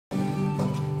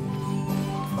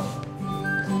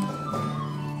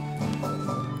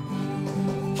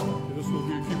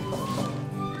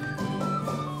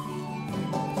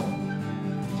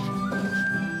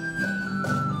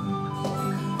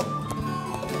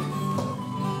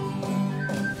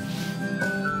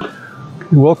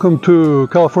Welcome to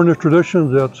California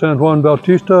Traditions at San Juan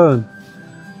Bautista,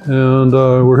 and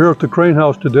we're here at the Crane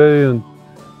House today, and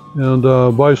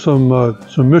buy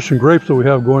some mission grapes that we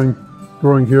have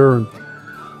growing here,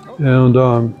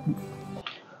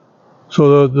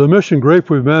 so the mission grape,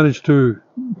 we've managed to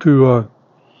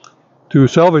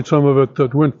salvage some of it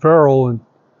that went feral and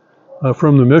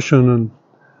from the mission,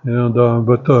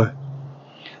 but the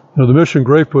mission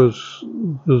grape was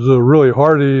really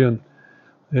hardy, and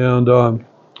then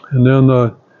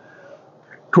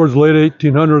towards the late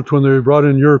 1800s, when they brought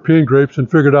in European grapes and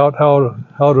figured out how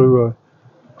to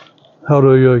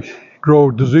grow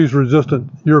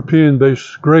disease-resistant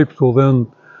European-based grapes, well,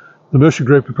 then the mission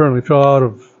grape apparently fell out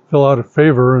of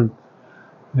favor,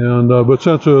 but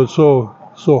since it was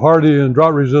so hardy and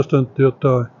drought-resistant,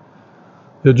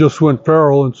 it just went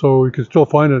feral, and so you can still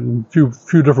find it in a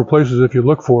few different places if you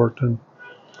look for it,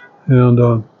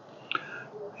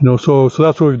 so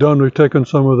that's what we've done. We've taken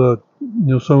some of the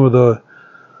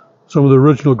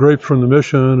original grapes from the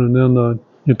mission, and then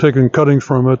taken cuttings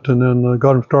from it, and then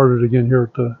got them started again here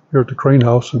at the Crane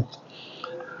House.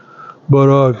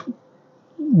 But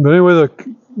anyway,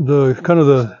 the kind of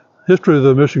the history of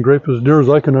the mission grape, as near as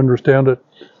I can understand it,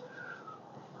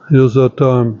 is that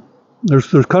there's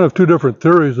kind of two different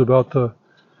theories about the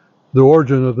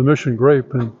origin of the mission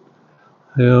grape, and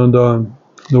the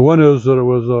one is that it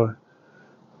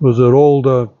was an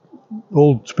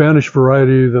old Spanish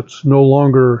variety that's no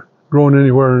longer grown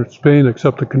anywhere in Spain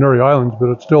except the Canary Islands, but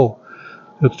it's still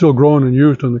grown and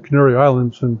used in the Canary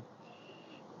Islands. And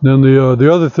then the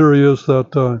other theory is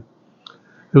that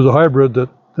it was a hybrid that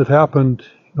happened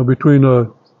between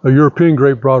a European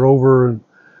grape brought over and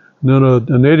then a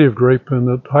native grape, and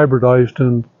that hybridized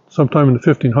sometime in the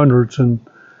 1500s, and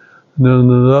then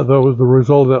that was the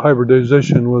result of that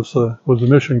hybridization was the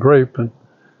mission grape, and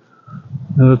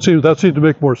that seemed to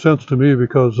make more sense to me,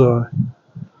 because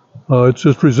it's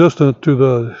just resistant to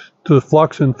the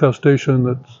flux infestation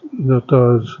that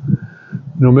has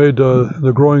made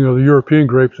the growing of the European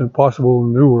grapes impossible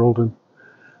in the New World,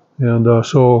 and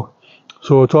so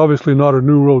it's obviously not a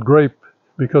New World grape,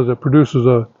 because it produces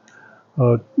a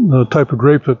type of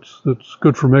grape that's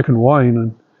good for making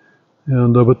wine,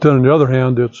 but then on the other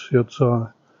hand, it's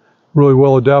really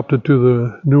well adapted to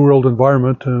the New World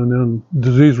environment, and then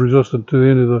disease resistant to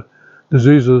any of the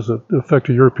diseases that affect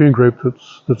a European grape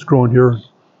that's grown here.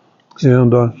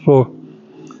 And so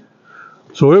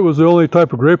it was the only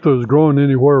type of grape that was grown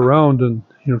anywhere around, and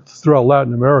throughout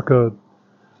Latin America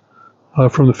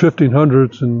from the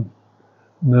 1500s, and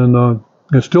then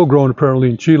it's still grown apparently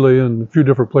in Chile and a few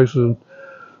different places, and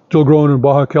still growing in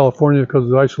Baja California because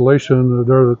of the isolation.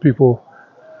 There the people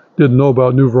didn't know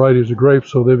about new varieties of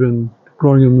grapes, so they've been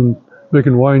growing them and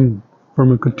making wine from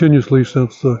them continuously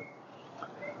since the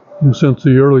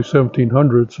early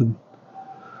 1700s,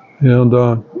 and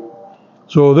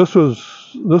so this is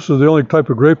the only type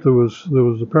of grape that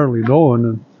was apparently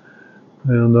known,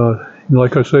 and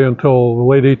like I say, until the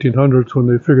late 1800s, when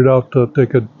they figured out that they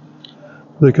could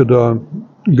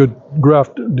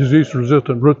graft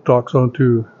disease-resistant rootstocks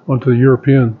onto the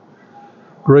European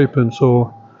grape, and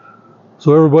so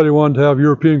everybody wanted to have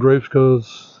European grapes,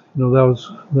 because that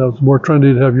was more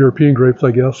trendy to have European grapes,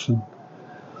 I guess, and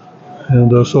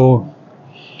so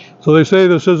they say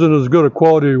this isn't as good a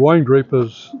quality wine grape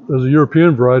as the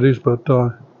European varieties, but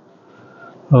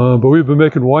we've been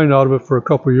making wine out of it for a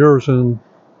couple of years, and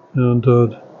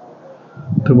to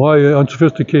my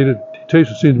unsophisticated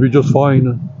taste, it seemed to be just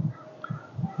fine.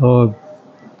 And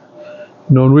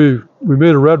we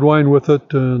made a red wine with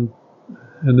it,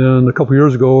 and then a couple of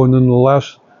years ago, and then the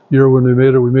last year when we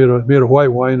made a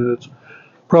white wine, and it's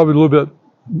probably a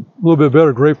little bit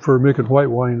better grape for making white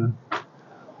wine,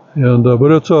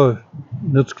 but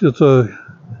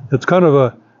it's kind of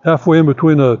a halfway in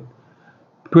between a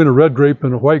red grape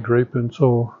and a white grape, and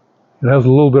so it has a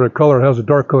little bit of color. It has a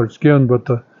dark colored skin, but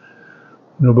the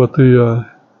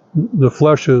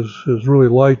flesh is really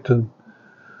light, and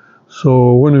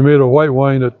so when we made a white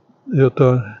wine, it has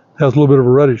a little bit of a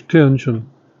reddish tinge, and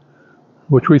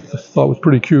which we thought was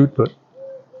pretty cute,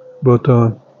 but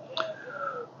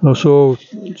so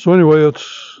anyway,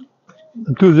 it's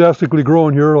enthusiastically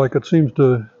growing here, like it seems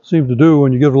to do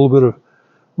when you give it a little bit of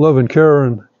love and care,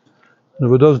 and if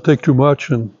it doesn't take too much,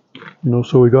 and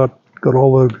so we got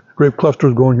all the grape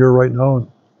clusters going here right now, and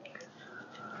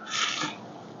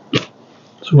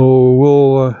so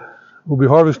we'll be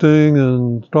harvesting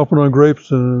and stomping on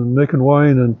grapes and making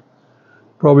wine, and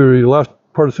probably the last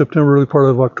part of September, early part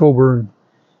of October. And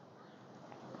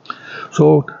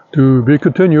so to be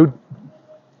continued.